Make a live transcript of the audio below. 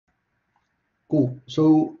Cool.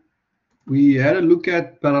 So we had a look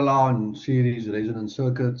at parallel and series resonance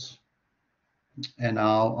circuits, and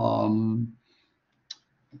now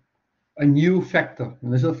a new factor.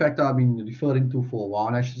 And this is a factor I've been referring to for a while.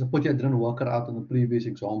 And I suppose I didn't work it out in the previous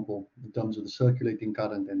example in terms of the circulating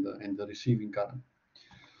current and the receiving current.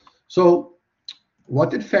 So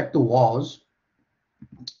what that factor was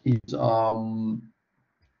is there's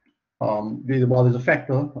a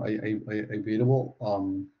factor, a variable,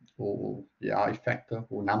 a factor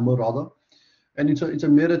or number rather, and it's a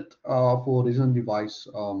merit for a resonant device,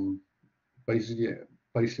 basically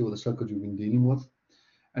with the circuit you've been dealing with.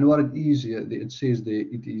 And what it is here, it says there,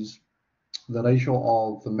 it is the ratio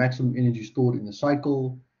of the maximum energy stored in the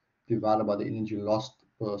cycle divided by the energy lost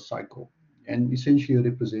per cycle, and essentially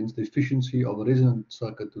represents the efficiency of a resonant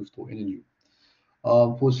circuit to store energy.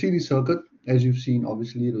 For a series circuit, as you've seen,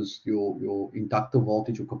 obviously it is your inductor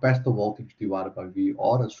voltage or capacitor voltage divided by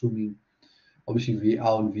VR, assuming obviously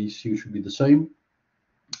VL and VC should be the same.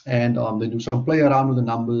 And they do some play around with the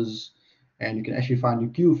numbers, and you can actually find your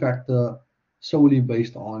Q factor solely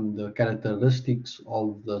based on the characteristics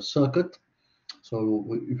of the circuit. So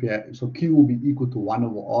so Q will be equal to 1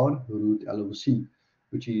 over R root L over C,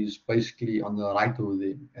 which is basically on the right over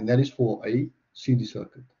there, and that is for a series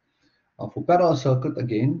circuit. For parallel circuit,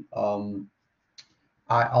 again,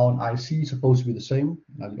 I on IC is supposed to be the same.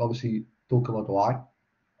 I'll obviously talk about why.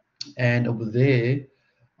 And over there,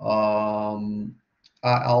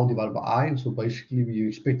 IL divided by I. So basically, we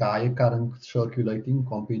expect a higher current circulating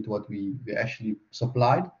compared to what we actually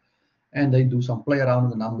supplied. And they do some play around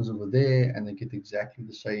with the numbers over there, and they get exactly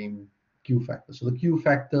the same Q factor. So the Q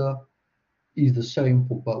factor is the same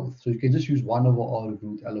for both. So you can just use 1 over R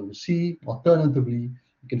root L over C. Alternatively,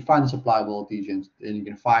 you can find the supply voltage, and you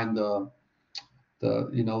can find the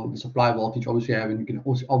supply voltage obviously and you can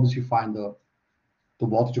also obviously find the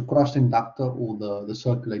voltage across the inductor or the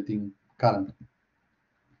circulating current.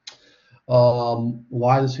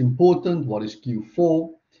 Why is important? What is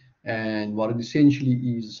Q4? And what it essentially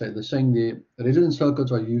is, they're saying the resonant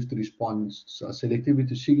circuits are used to respond selectively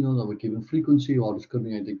to signals of a given frequency or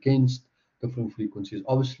discriminate against different frequencies.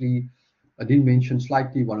 Obviously, I did mention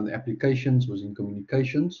slightly one of the applications was in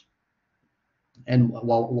communications. And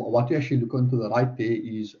what you actually look on to the right there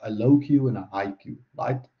is a low Q and a high Q,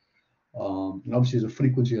 right? And obviously there's a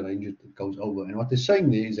frequency range that goes over. And what they're saying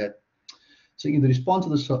there is that the response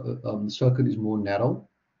of the circuit is more narrow.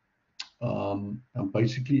 And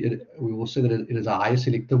basically, we will say that it is a higher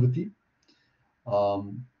selectivity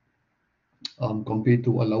compared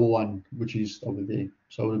to a lower one, which is over there.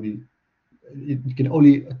 So it'll be, it can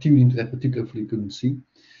only tune into that particular frequency.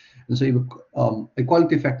 And so if a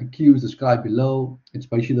quality factor Q is described below, it's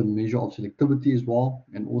basically the measure of selectivity as well,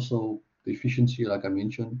 and also the efficiency, like I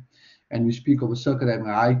mentioned. And we speak of a circuit having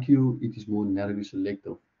a high Q, it is more narrowly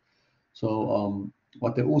selective. So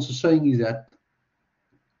what they're also saying is that,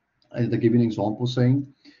 as they give an example, saying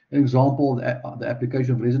an example of the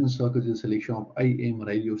application of resonance circuits is a selection of AM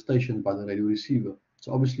radio stations by the radio receiver.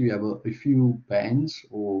 So obviously you have a few bands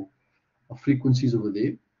or frequencies over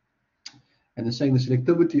there. And they're saying the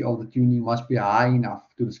selectivity of the tuning must be high enough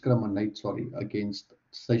to discriminate, against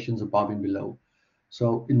stations above and below.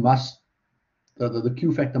 So it must, the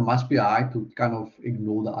Q factor must be high to kind of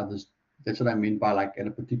ignore the others. That's what I mean by like at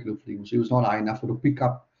a particular frequency. It's not high enough for the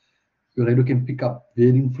pickup. Your radio can pick up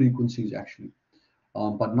varying frequencies actually,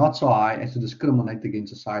 but not so high as to discriminate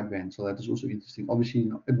against a sideband. So that is also interesting.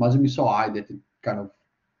 Obviously, it mustn't be so high that it kind of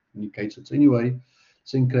indicates it. So anyway,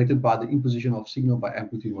 saying created by the imposition of signal by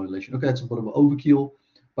amplitude modulation. Okay, that's a bit of an overkill,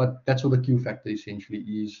 but that's what the Q factor essentially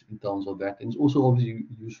is in terms of that. And it's also obviously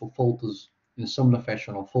used for filters in a similar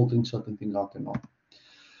fashion, or filtering certain things out and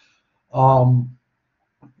on.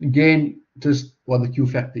 Again, just what the Q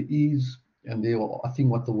factor is, and there, I think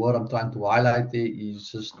what the word I'm trying to highlight there is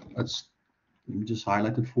just, let me just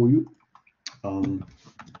highlight it for you. So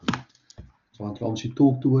I can obviously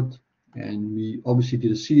talk to it, and we obviously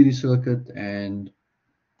did a series circuit, and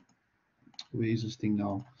where is this thing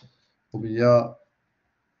now? Over here,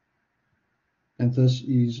 and this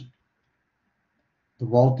is the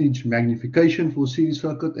voltage magnification for a series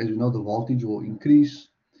circuit. As you know, the voltage will increase,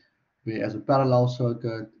 whereas a parallel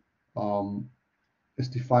circuit is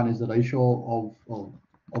defined as the ratio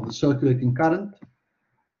of the circulating current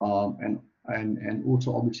and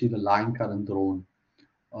also obviously the line current drawn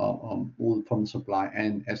all from the supply,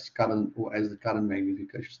 and as current or as the current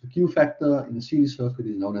magnification. The Q factor in the series circuit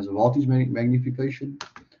is known as a voltage magnification.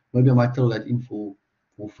 Maybe I might throw that in for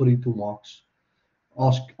free 2 marks.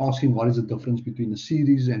 Asking what is the difference between the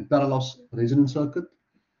series and parallel resonance circuit.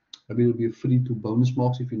 Maybe it'll be a free 2 bonus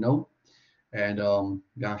marks if you know. And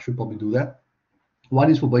yeah, I should probably do that. One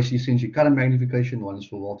is for basically essentially current magnification, one is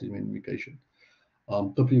for voltage magnification.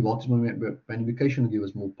 Typically voltage magnification will give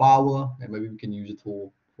us more power, and maybe we can use it for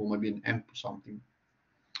maybe an amp or something.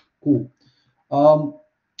 Cool. And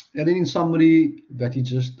then in summary, that is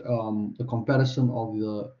just the comparison of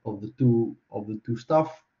the two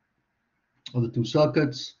stuff, of the two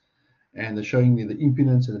circuits, and they're showing me the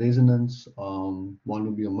impedance and resonance. One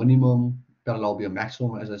will be a minimum, parallel will be a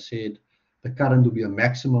maximum, as I said. The current will be a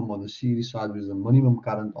maximum on the series side, with the minimum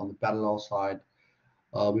current on the parallel side.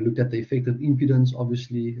 We looked at the effective impedance.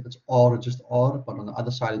 Obviously, it's R, just R, but on the other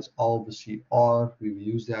side, it's R over C R. We've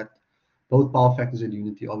used that. Both power factors at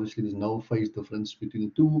unity. Obviously, there's no phase difference between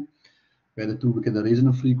the two. We had to look at the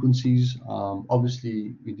resonant frequencies.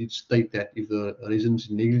 Obviously, we did state that if the resonance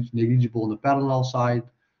is negligible on the parallel side,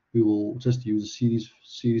 we will just use a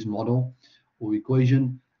series model or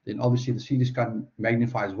equation. Then obviously the series current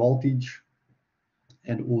magnifies voltage,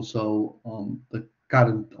 and also the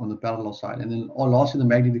current on the parallel side. And then lastly, the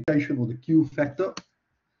magnification or the Q factor,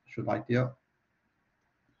 should write here,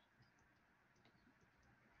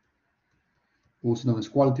 also known as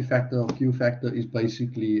quality factor or Q factor, is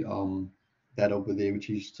basically that over there, which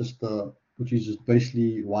is just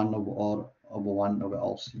basically 1 over R over 1 over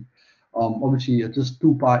LC. Obviously, it's just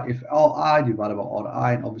 2 pi FLI divided by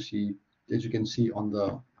RI, and obviously, as you can see on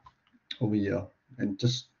the over here, and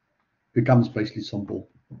just becomes basically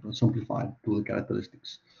simplified to the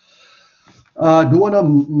characteristics. I do want to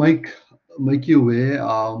make you aware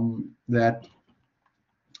that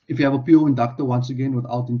if you have a pure inductor, once again,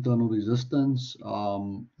 without internal resistance,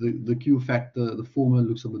 the Q factor, the formula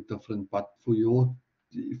looks a bit different, but for your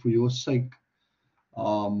sake,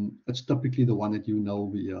 it's typically the one that you know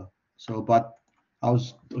over here. So, but I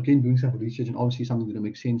was again doing some research, and obviously something didn't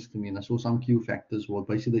make sense to me, and I saw some Q factors. Well,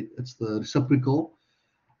 basically it's the reciprocal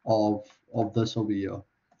of this over here.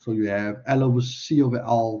 So you have L over C over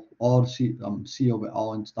L, or C over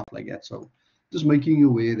L, and stuff like that. So just making you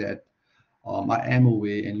aware that I am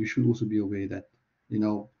aware, and you should also be aware that, if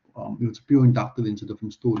it's a pure inductor, then it's a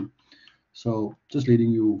different story. So just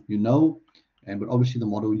letting you know, but obviously the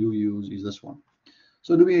model you use is this one.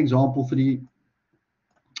 So doing example 3,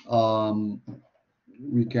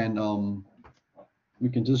 we can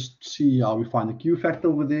just see how we find the Q factor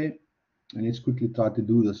over there, and let's quickly try to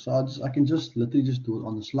do this. So I can just literally just do it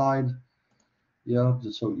on the slide. Yeah,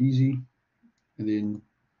 it's so easy. And then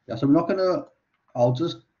so we're not gonna. I'll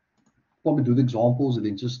just probably do the examples and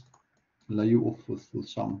then just lay you off with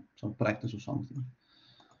some practice or something.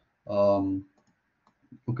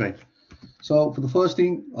 Okay, so for the first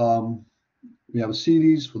thing, we have a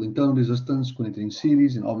series for the internal resistance connected in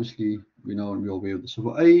series, and obviously we're aware of this. So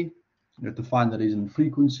for A, you have to find the resonant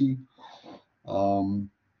frequency.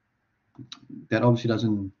 That obviously has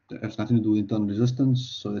nothing to do with internal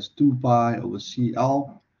resistance, so that's 2 pi over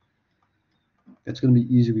CL. That's going to be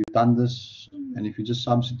easy. We've done this, and if you just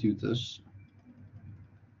substitute this,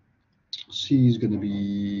 C is going to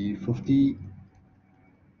be 50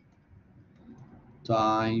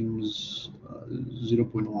 times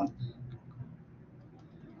 0.1.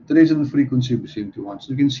 The resonant frequency will be 71. So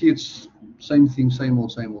you can see it's same thing, same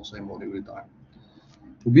old every time.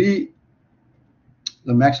 For B,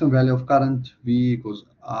 the maximum value of current, V equals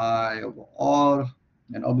I over R,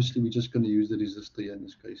 and obviously we're just going to use the resistor here in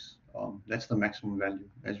this case. That's the maximum value,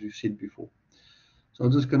 as we've said before. So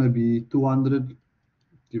it's just going to be 200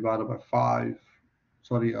 divided by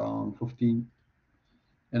 15,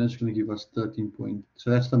 and it's going to give us 13 point. So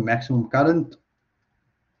that's the maximum current.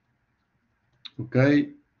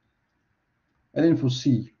 Okay, and then for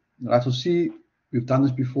C, right? So C, we've done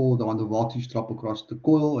this before. The voltage drop across the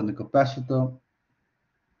coil and the capacitor,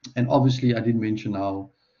 and obviously I did mention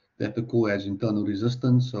now that the coil has internal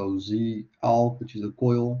resistance. So ZL, which is the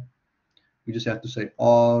coil, we just have to say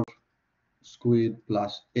R squared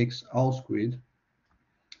plus XL squared,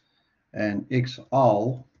 and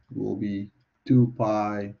XL will be 2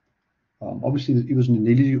 pi. Obviously, it was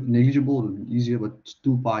negligible, it would be easier, but it's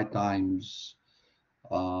 2 pi times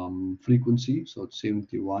frequency, so it's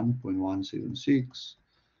 71.176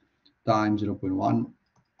 times 0.1.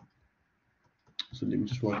 So let me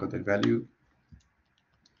just work out that value.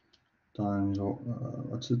 Times,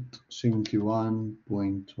 what's it?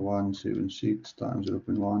 71.176 times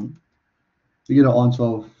 0.1. You get an answer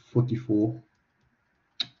of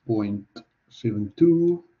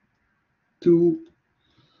 44.722.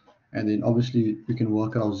 And then obviously we can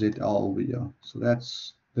work out ZL over here. So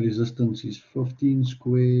that's the resistance is 15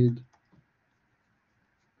 squared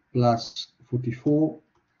plus 44.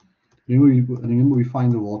 Remember we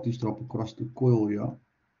find the voltage drop across the coil here.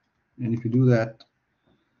 And if you do that,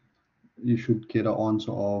 you should get an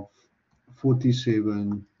answer of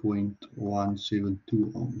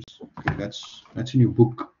 47.172 ohms. Okay, that's in your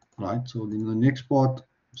book, right? So then the next part,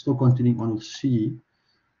 still continuing on with C,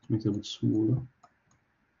 let's make it a bit smaller.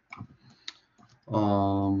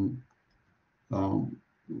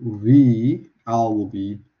 VL will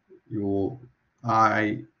be your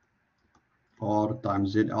I R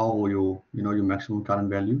times ZL, or your your maximum current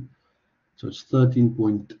value. So it's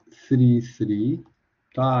 13.33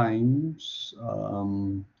 times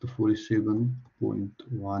the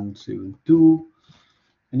 47.172,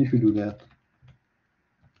 and if you do that,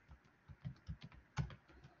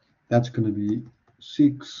 that's going to be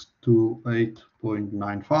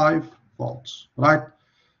 628.95 volts, right?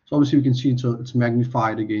 So obviously you can see it's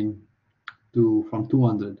magnified again from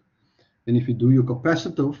 200. Then if you do your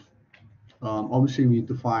capacitive, obviously we need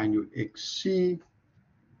to find your XC,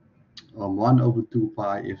 1 over 2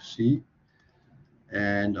 pi FC,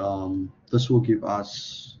 and this will give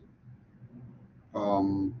us, let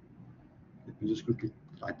me just quickly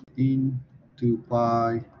type it in, 2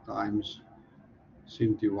 pi times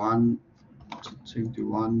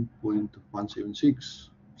 71.176,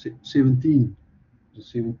 71,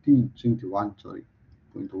 sorry,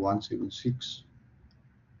 0.176,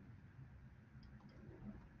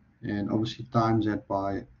 and obviously times that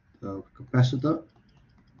by the capacitor.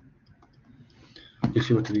 You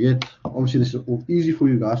see what we get. Obviously this is all easy for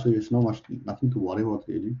you guys, so there's nothing to worry about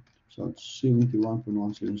really. So it's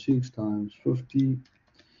 71.176 times 50,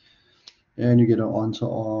 and you get an answer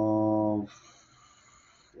of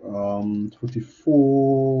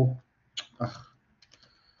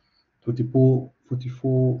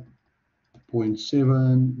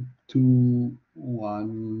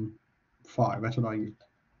That's what I get.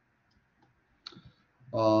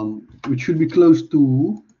 Which should be close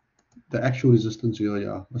to the actual resistance here,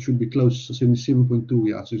 yeah. It should be close to 77.2,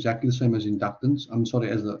 yeah. So exactly the same as inductance. I'm sorry,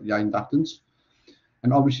 as the inductance.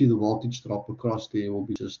 And obviously the voltage drop across there will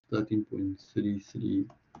be just 13.33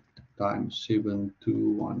 times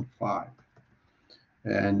 7215.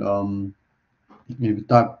 And maybe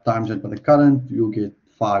times that by the current, you'll get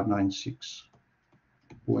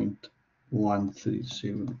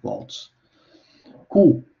 596.137 volts.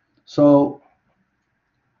 Cool. So,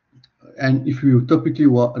 and if you typically,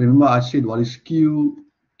 remember I said what is Q?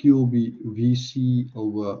 Q will be VC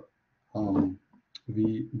over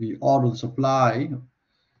VR of the supply,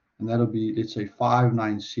 and that'll be, let's say,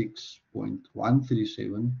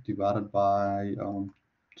 596.137 divided by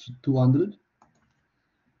 200.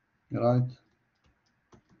 Right?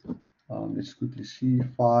 Let's quickly see,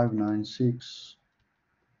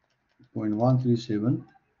 596.137,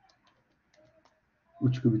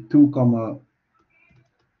 which could be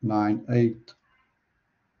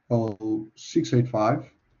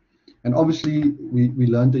 2,980,685. And obviously we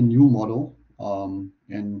learned a new model,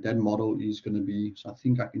 and that model is going to be, so I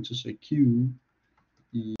think I can just say Q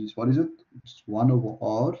is, what is it? It's 1 over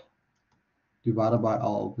R divided by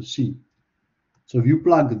R over C. So if you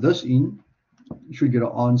plug this in, you should get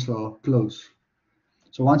an answer close.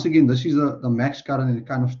 So once again, this is the max current, and it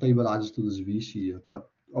kind of stabilizes to this VC here.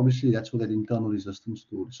 Obviously that's what that internal resistance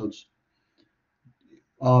to. So it's,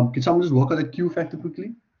 can someone just work out that Q factor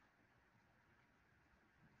quickly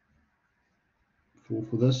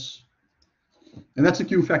for this? And that's a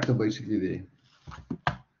Q factor basically there.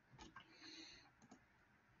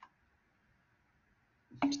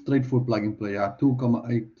 Straightforward plug and play. Yeah,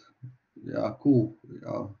 2,8. Yeah, cool.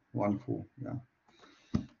 1,4. Yeah.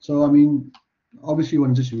 So I mean, obviously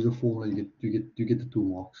when you just use a formula, you get the 2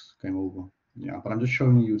 marks. Came over. Yeah, but I'm just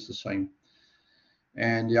showing you it's the same.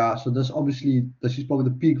 And yeah, so this obviously, this is probably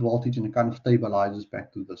the peak voltage, and it kind of stabilizes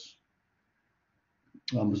back to this.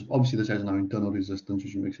 Obviously this has no internal resistance,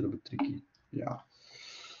 which makes it a bit tricky. Yeah.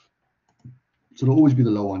 So it'll always be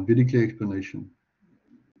the low one. Very clear explanation.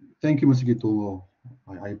 Thank you, Mr. Gitomo.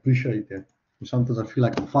 I appreciate that. Sometimes I feel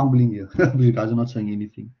like I'm fumbling here because you guys are not saying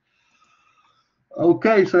anything.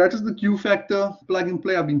 Okay, so that is the Q factor, plug and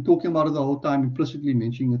play. I've been talking about it the whole time, implicitly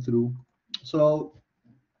mentioning it through. So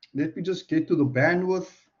let me just get to the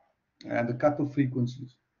bandwidth and the cutoff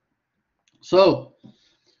frequencies. So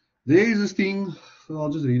there is this thing, so I'll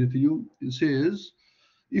just read it to you. It says,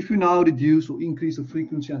 if you now reduce or increase the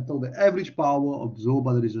frequency until the average power absorbed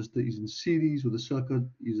by the resistor is in series with the circuit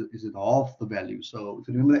is at half the value. So if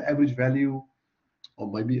you remember the average value, or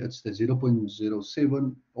maybe it's the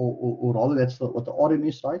 0.07, or rather that's what the RM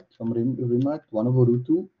is, right? So I'm remembering right, 1 over root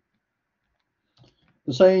 2.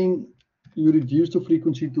 They're saying you reduce the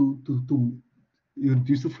frequency to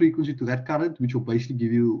that current, which will basically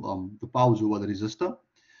give you the power absorbed by the resistor.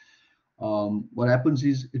 What happens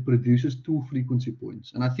is it produces 2 frequency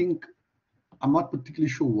points, and I think I'm not particularly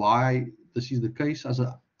sure why this is the case.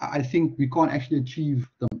 I think we can't actually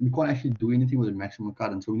we can't actually do anything with the maximum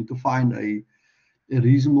current. So we need to find a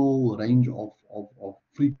reasonable range of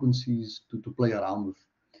frequencies to play around with.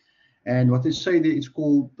 And what they say there, it's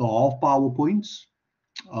called the half power points.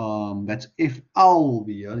 That's FL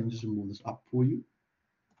over here. Let me just move this up for you.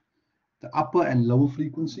 The upper and lower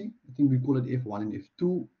frequency, I think we call it F1 and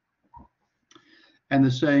F2. And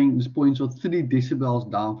they're saying this points are 3 decibels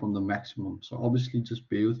down from the maximum. So obviously, just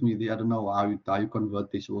bear with me there. I don't know how you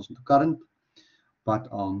convert decibels into current, but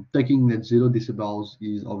taking that 0 decibels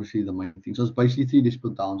is obviously the main thing. So it's basically 3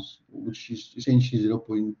 decibel downs, which is essentially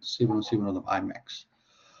 0.707 of the Imax.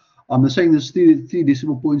 They're saying this 3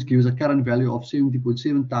 decimal points gives a current value of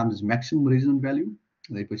 70.7 times its maximum resonant value.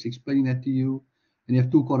 They're basically explaining that to you. And you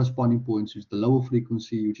have 2 corresponding points, which is the lower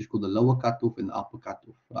frequency, which is called the lower cutoff, and the upper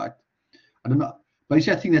cutoff, right? I don't know.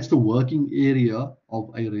 Basically, I think that's the working area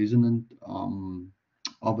of a resonant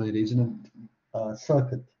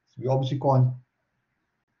circuit. So we obviously can't.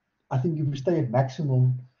 I think if we stay at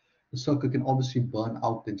maximum, the circuit can obviously burn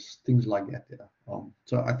out and things like that. Yeah.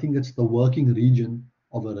 So I think it's the working region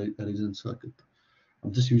of a resonant circuit.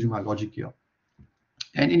 I'm just using my logic here.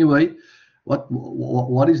 And anyway,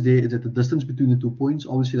 what is there is that the distance between the 2 points,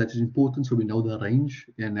 obviously that is important, so we know the range,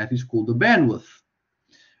 and that is called the bandwidth.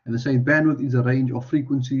 And the same bandwidth is a range of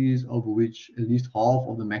frequencies over which at least half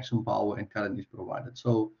of the maximum power and current is provided.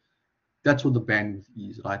 So that's what the bandwidth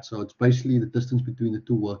is, right? So it's basically the distance between the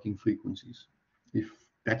 2 working frequencies, if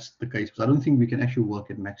that's the case. Because I don't think we can actually work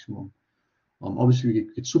at maximum. Obviously, we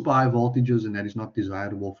get super high voltages, and that is not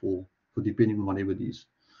desirable for depending on whatever it is.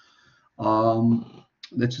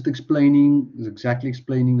 That's just exactly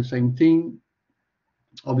explaining the same thing.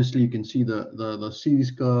 Obviously, you can see the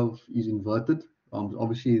series curve is inverted.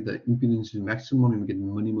 Obviously, the impedance is maximum and we get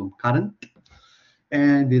minimum current.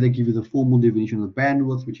 And there they give you the formal definition of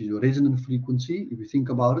bandwidth, which is your resonant frequency. If you think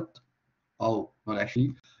about it, not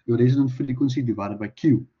actually, your resonant frequency divided by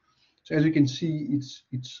Q. So as you can see,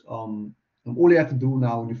 it's all you have to do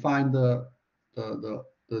now when you find the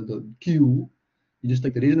Q, you just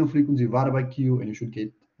take the resonant frequency divided by Q, and you should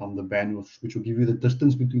get the bandwidth, which will give you the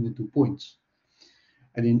distance between the 2 points.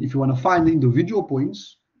 And then if you want to find the individual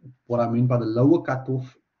points, what I mean by the lower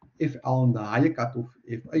cutoff, FL, and the higher cutoff,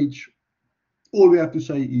 FH, all we have to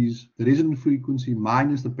say is the resonant frequency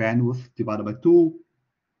minus the bandwidth divided by 2,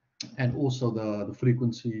 and also the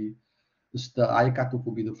frequency, the higher cutoff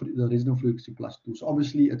will be the resonant frequency plus 2. So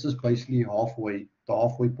obviously, it's just basically the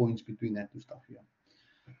halfway points between that 2 stuff here.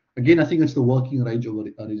 Again, I think it's the working range of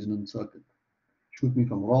a resonant circuit. Shoot me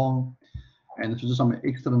if I'm wrong. And it's just some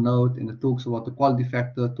extra note, and it talks about the quality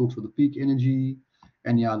factor, talks about the peak energy.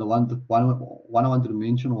 And yeah, the one I wanted to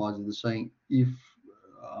mention was the saying if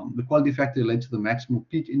the quality factor relates to the maximum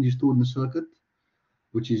peak energy stored in the circuit,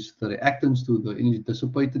 which is the reactance to the energy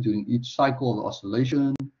dissipated during each cycle of the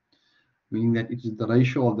oscillation, meaning that it is the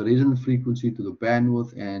ratio of the resonant frequency to the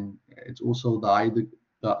bandwidth, and it's also the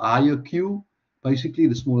higher Q, basically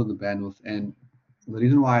the smaller the bandwidth. And the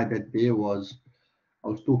reason why that there was, I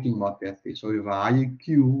was talking about that there. So we have a higher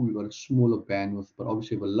Q, we've got a smaller bandwidth, but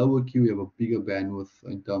obviously we have a lower Q, we have a bigger bandwidth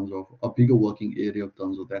in terms of a bigger working area in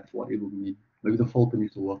terms of that, whatever we need. Maybe the filter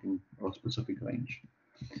needs to work in a specific range.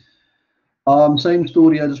 Same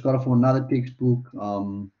story, I just got it from another textbook.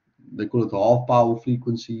 They call it the half power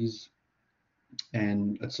frequencies,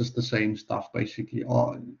 and it's just the same stuff basically.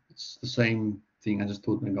 It's the same thing. I just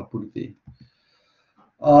thought maybe I'll put it there.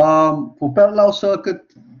 For parallel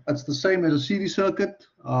circuit, it's the same as a series circuit.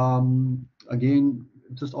 Again,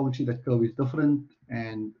 just obviously that curve is different,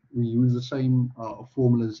 and we use the same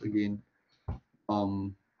formulas again.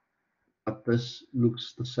 But this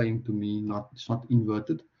looks the same to me. It's not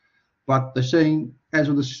inverted. But they're saying, as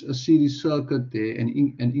with a series circuit, there an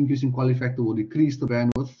increase in quality factor will decrease the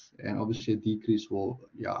bandwidth, and obviously a decrease will,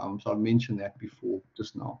 so I mentioned that before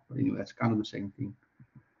just now. But anyway, that's kind of the same thing.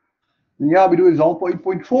 And yeah, we do example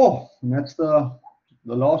 8.4, and that's the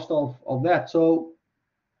last of that. So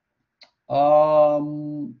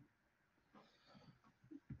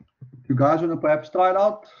if you guys want to perhaps try it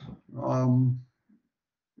out,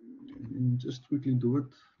 just quickly do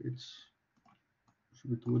it. Should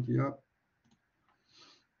we do it here?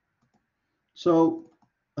 So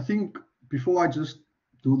I think before I just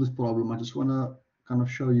do this problem, I just want to kind of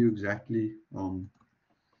show you exactly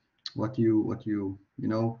what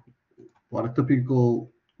a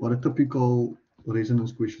typical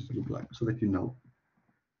resonance questions look like, so that you know.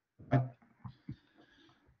 Right?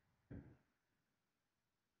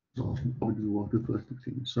 So probably walk the first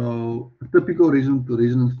thing. So a typical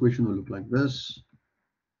resonance question will look like this.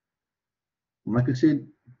 Like I said,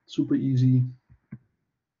 super easy.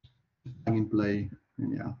 in play,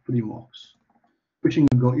 and yeah, 3 marks. Switching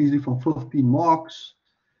will go easily from 15 marks,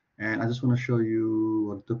 and I just want to show you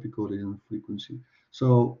what typical resonant frequency.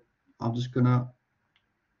 So I'm just gonna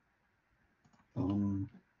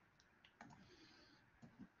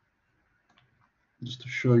just to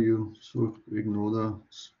show you, so ignore the,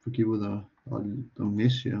 forgive the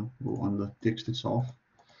mess here or on the text itself.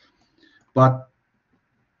 But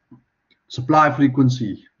supply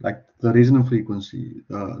frequency, like the resonant frequency,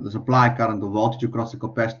 the supply current, the voltage across the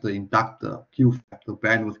capacitor, inductor, Q factor,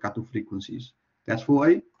 bandwidth, cutoff frequencies. That's for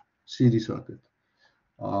a series circuit.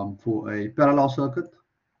 For a parallel circuit,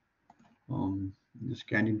 the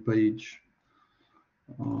scanning page.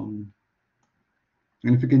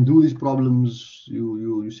 And if you can do these problems,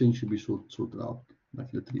 you essentially be sorted out,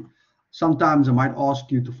 like literally. Sometimes I might ask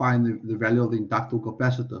you to find the value of the inductor or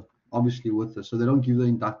capacitor, obviously with this. So they don't give you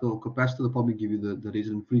the inductor or capacitor, they'll probably give you the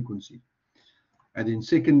resonant frequency. And then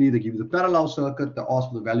secondly, they give you the parallel circuit, they ask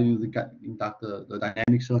for the value of the inductor, the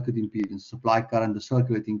dynamic circuit impedance, supply current, the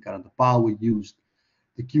circulating current, the power used,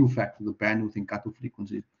 the Q factor, the bandwidth and cutoff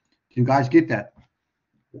frequency. Do you guys get that?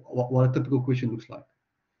 What a typical question looks like.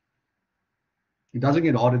 It doesn't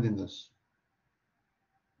get harder than this.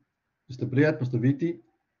 Mr. Breed, Mr. Viti,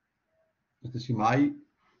 Mr. Simai, do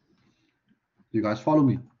you guys follow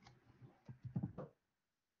me?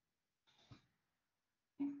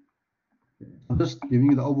 I'm just giving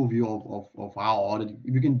you the overview of how hard it,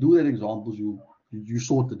 if you can do that examples, you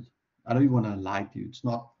sorted. I don't even want to lie to you. It's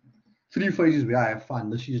not 3 phases where I have fun.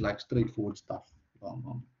 This is like straightforward stuff.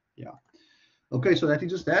 Yeah. Okay, so that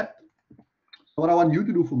is just that. So what I want you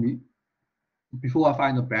to do for me, before I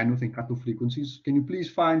find the bandwidth and cutoff frequencies, can you please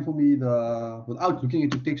find for me without looking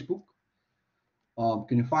at your textbook,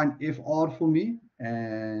 can you find FR for me,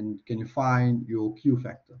 and can you find your Q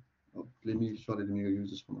factor? Oh, let me use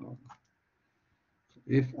this one.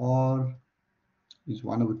 FR is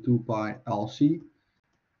 1/2 pi LC.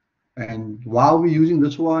 And while we're using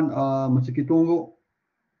this one, Mr. Kitongo,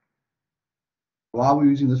 while we're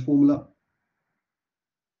using this formula,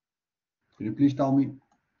 can you please tell me?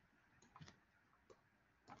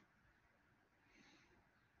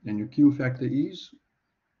 And your Q factor is?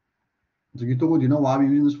 Mr. Kitongo, do you know why we're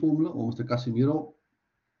using this formula? Or Mr. Casimiro?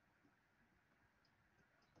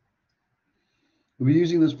 We're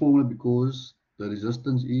using this formula because the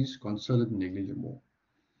resistance is considered negligible.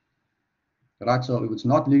 Right, so if it's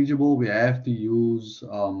not negligible, we have to use,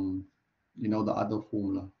 the other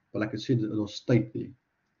formula. But like I said, it'll state there.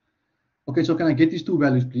 Okay, so can I get these 2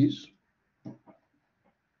 values, please?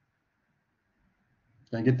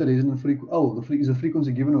 Can I get the resonant frequency? Oh, is the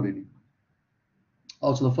frequency given already?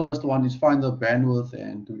 Also, the first one is find the bandwidth,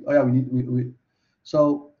 and oh yeah,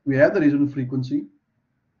 so we have the resonant frequency,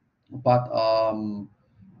 but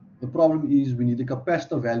the problem is we need the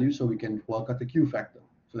capacitor value so we can work out the Q factor.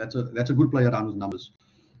 So that's a good play around with numbers.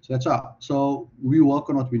 So that's our. So we work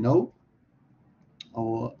on what we know.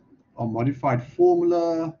 Our modified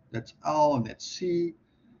formula, that's L and that's C,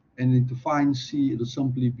 and then to find C, it'll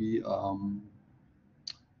simply be 1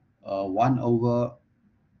 over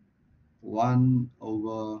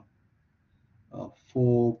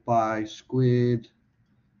 4 pi squared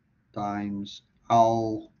times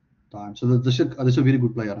L times, so this is a very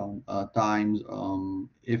good play around, times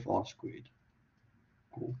FR squared.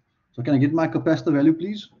 Cool. So can I get my capacitor value,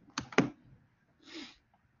 please?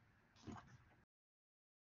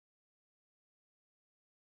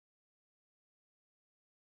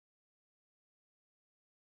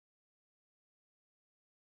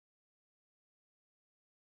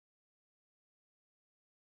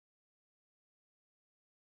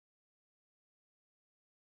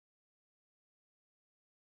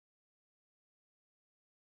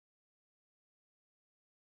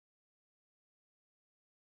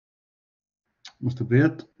 Mr.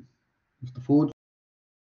 Beard, Mr. Ford.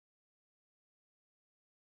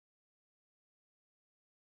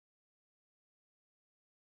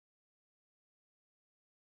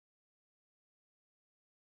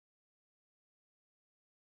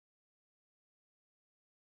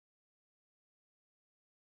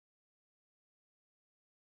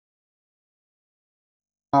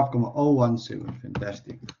 Half 0.017,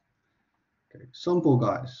 fantastic. Okay, simple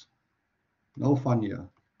guys, no fun here.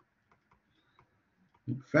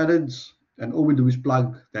 Farads, and all we do is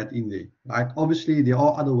plug that in there, right? Obviously, there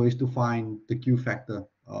are other ways to find the Q factor,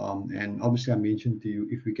 and obviously I mentioned to you,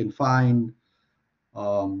 if we can find,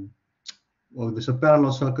 well, there's a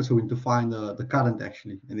parallel circuit, so we need to find the current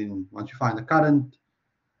actually, and then once you find the current,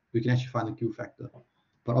 we can actually find the Q factor.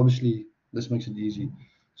 But obviously, this makes it easy.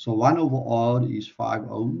 So 1 over R is 5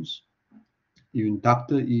 ohms. Your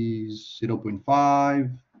inductor is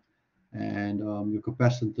 0.5. And your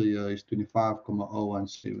capacitor here is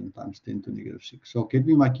 25,017 times 10 to negative 6. So get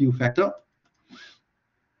me my Q factor.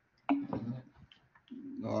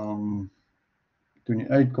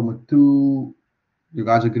 28,2. You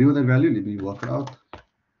guys agree with that value? Let me work it out.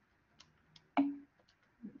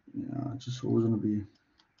 Yeah, it's just always going to be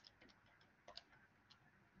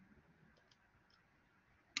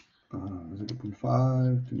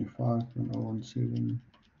 0.5, 25,017.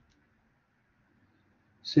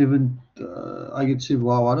 I get 7.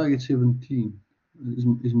 Wow, why do I get 17?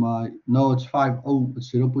 Is my no? It's 5. Oh,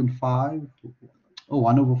 it's 0.5. Oh,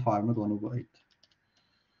 1 over 5, not 1 over 8.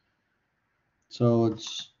 So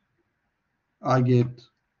it's I get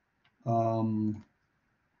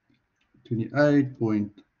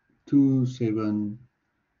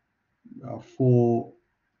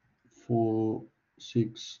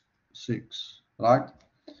 28.27446, right?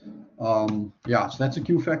 Yeah, so that's a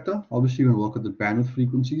Q factor. Obviously, you're going to work at the bandwidth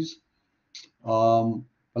frequencies. But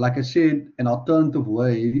like I said, an alternative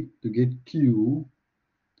way to get Q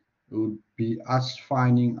would be us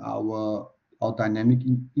finding our dynamic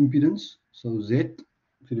impedance. So Z,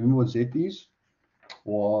 if you remember what Z is,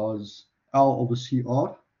 was L over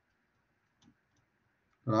CR,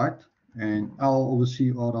 right? And L over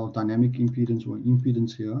CR, our dynamic impedance or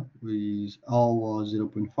impedance here, is L was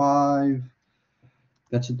 0.5.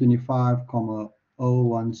 That's a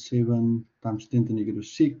 25,017 times 10 to negative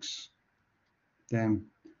 6. Then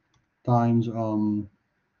times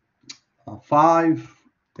 5.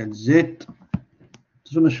 That's Z.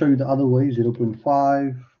 Just want to show you the other way,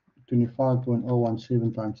 0.5,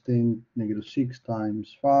 25,017 times 10, negative 6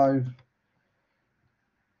 times 5.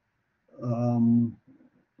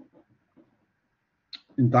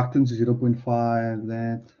 Inductance is 0.5,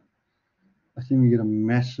 that. I think we get a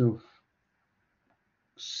massive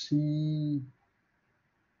C.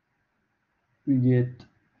 We get,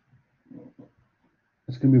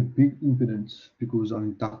 it's going to be a big impedance because our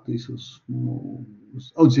inductor is so small.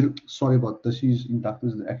 Oh, sorry about this. Is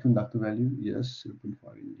inductors, the actual inductor value? Yes,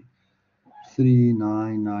 0.5 indeed.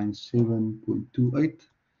 3997.28.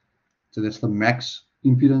 So that's the max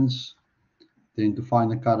impedance. Then to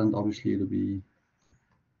find the current, obviously it'll be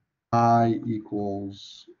I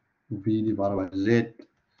equals V divided by Z,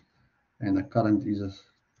 and the current is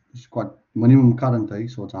quite minimum current,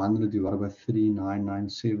 so it's 100 divided by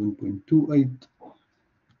 3997.28.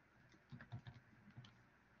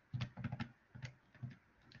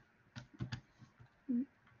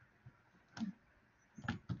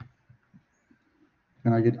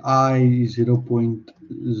 And I get I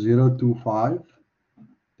 0.025.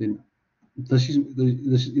 Then this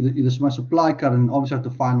is my supply current. Obviously, I have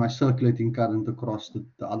to find my circulating current across the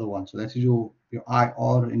other one. So that's your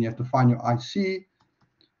IR, and you have to find your IC.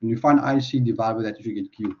 When you find IC, divide by that, you should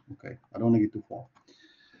get Q. Okay, I don't want to get too far.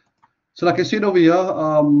 So like I said over here,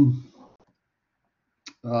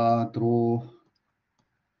 draw.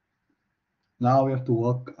 Now we have to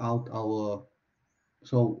work out our,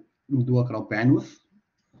 so we need to work out our bandwidth.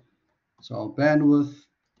 So our bandwidth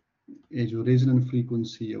is your resonant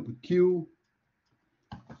frequency over Q.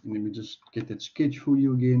 And let me just get that sketch for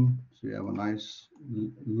you again, so you have a nice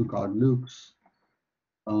look how it looks.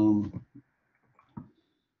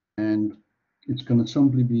 And it's going to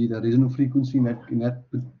simply be the resonant frequency in that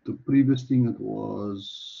the previous thing, it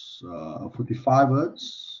was 45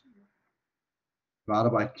 hertz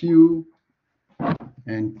divided by Q,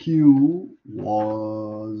 and Q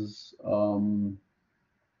was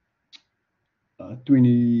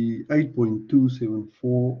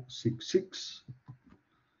 28.27466.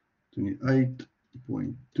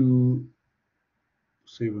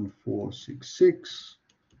 28.27466,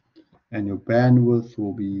 and your bandwidth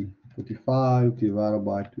will be 45 divided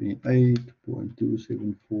by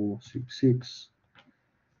 28.27466.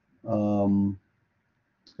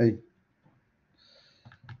 Hey,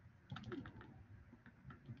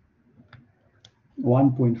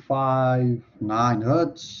 1.59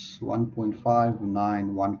 hertz,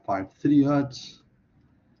 1.59153 hertz.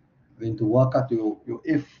 Then to work out your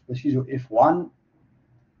F, this is your F1,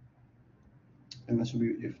 and this will be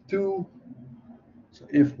your F2. So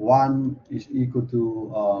F1 is equal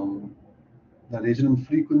to the resonant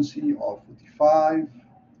frequency of 45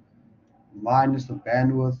 minus the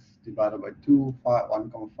bandwidth divided by 2,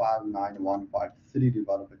 1,59153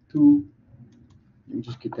 divided by 2. Let me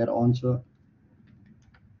just get that answer.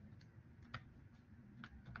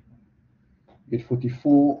 Get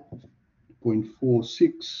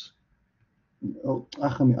 44.46. Oh,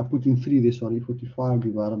 I put in 3 there, sorry. 45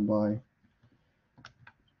 divided by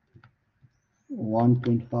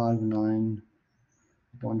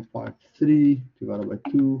 1.59153 divided by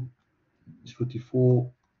 2 is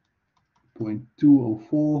 44.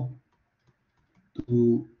 0.204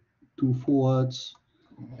 to 24 Hertz.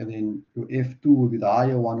 And then your F2 will be the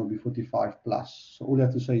higher one, will be 45 plus. So all you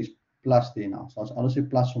have to say is plus there now. So I'll say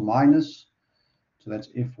plus or minus. So that's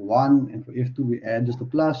F1, and for F2 we add just the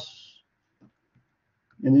plus.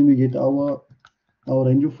 And then we get our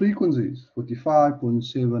range of frequencies,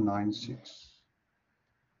 45.796.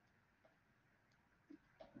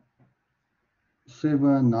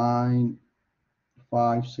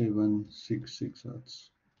 795766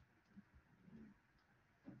 Hertz.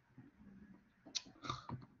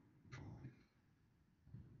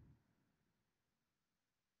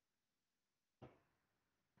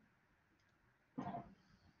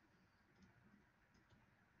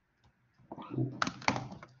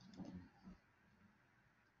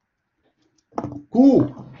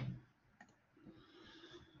 Cool.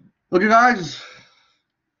 Okay, guys,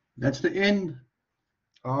 that's the end.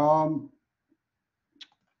 All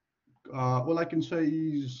I can say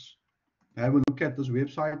is have a look at this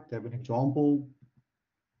website, have an example.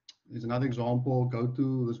 There's another example. Go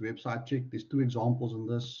to this website, check. There's 2 examples in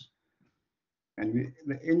this. And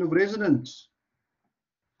the end of resonance.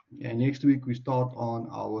 And next week we start on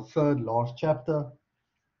our 3rd last chapter.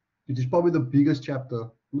 It is probably the biggest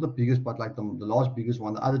chapter, not the biggest, but like the last biggest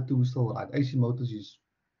one. The other 2 still right. AC motors is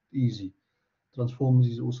easy. Transformers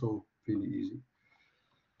is also really easy.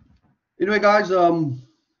 Anyway, guys, hope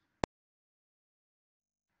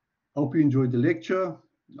you enjoyed the lecture.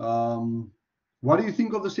 What do you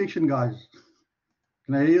think of the section, guys?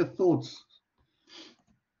 Can I hear your thoughts?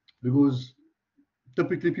 Because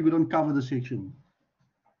typically people don't cover the section.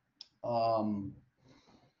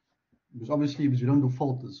 Because obviously we don't do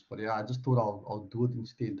filters, but yeah, I just thought I'll do it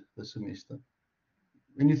instead this semester.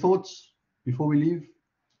 Any thoughts before we leave?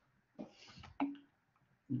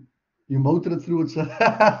 You motored it through it, sir.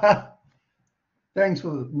 Thanks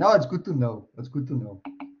for. No, it's good to know. It's good to know.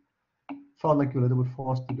 Felt like you're a little bit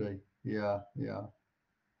fast today. Yeah.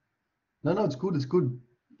 No, it's good. It's good.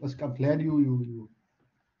 I'm glad you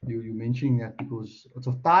mentioning that, because it's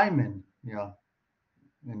of time, and yeah,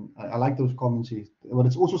 and I like those comments. But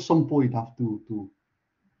it's also simple enough to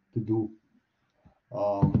do.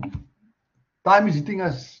 Time is hitting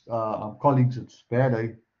us, colleagues. It's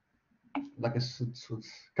bad. Like it's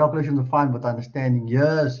calculations are fine, but understanding.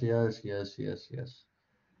 Yes.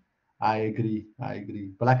 I agree.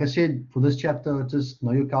 But like I said, for this chapter, just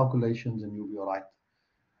know your calculations and you'll be all right.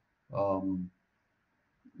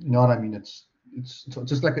 You know what I mean? It's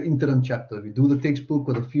just like an interim chapter. If you do the textbook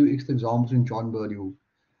with a few extra examples in John Bird, you'll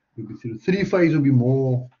be through. 3-phase will be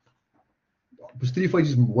more, because 3-phase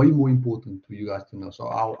is way more important for you guys to know. So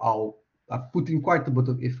I've put in quite a bit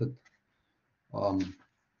of effort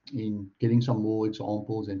in getting some more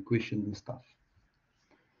examples and questions and stuff.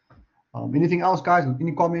 Anything else, guys?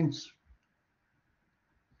 Any comments?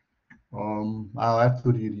 I'll have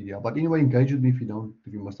to read it, yeah. But anyway, engage with me if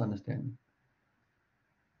you must understand.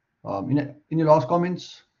 Any last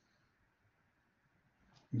comments?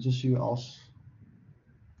 Let me just see who else.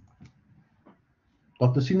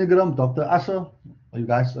 Dr. Sinagram, Dr. Asa, are you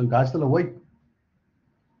guys still awake?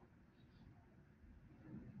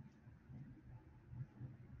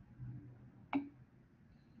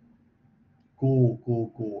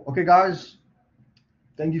 Cool. Okay, guys,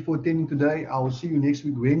 thank you for attending today. I will see you next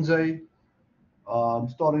week, Wednesday,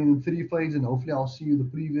 starting in 3-phase, and hopefully I'll see you the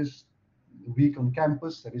previous week on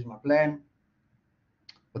campus. That is my plan.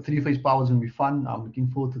 But 3-phase power is going to be fun. I'm looking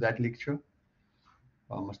forward to that lecture.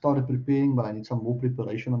 I started preparing, but I need some more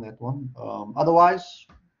preparation on that one. Otherwise,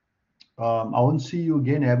 I won't see you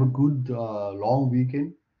again. Have a good long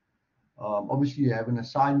weekend. Obviously, you have an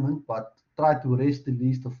assignment, but try to rest at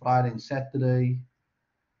least the Friday and Saturday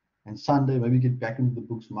and Sunday. Maybe get back into the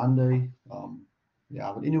books Monday.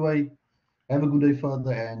 Yeah, but anyway, have a good day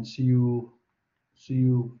further, and see you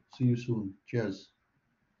soon. Cheers.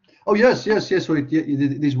 Oh yes. Wait,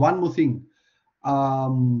 there's one more thing.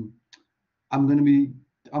 I'm gonna be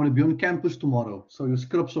on campus tomorrow, so your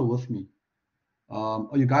scripts are with me.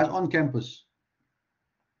 Are you guys on campus?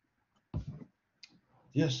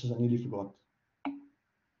 Yes, I nearly forgot.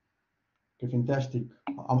 Okay, fantastic.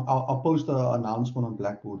 I'll post an announcement on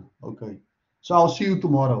Blackboard. Okay, so I'll see you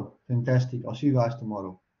tomorrow. Fantastic. I'll see you guys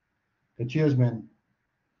tomorrow. Okay, cheers, man.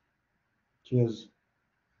 Cheers.